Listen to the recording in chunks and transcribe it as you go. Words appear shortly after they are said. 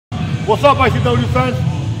What's up, ICW fans?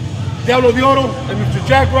 Diablo de Oro and Mr.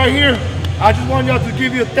 Jack right here. I just want y'all to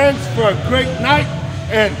give you thanks for a great night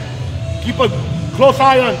and keep a close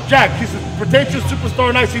eye on Jack. He's a potential superstar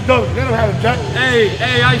in ICW. Let him have him, Jack. Hey,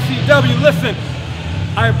 ICW, listen.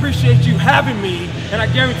 I appreciate you having me, and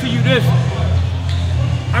I guarantee you this,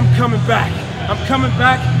 I'm coming back. I'm coming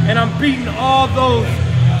back, and I'm beating all those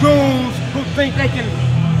goons who think they can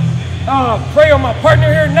prey on my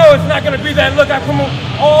partner here. No, it's not going to be that. Look, I come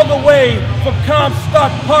all the way from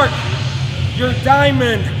Comstock Park. Your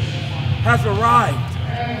diamond has arrived.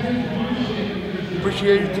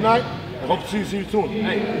 Appreciate you tonight. I hope to see you soon.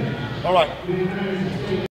 Hey. All right.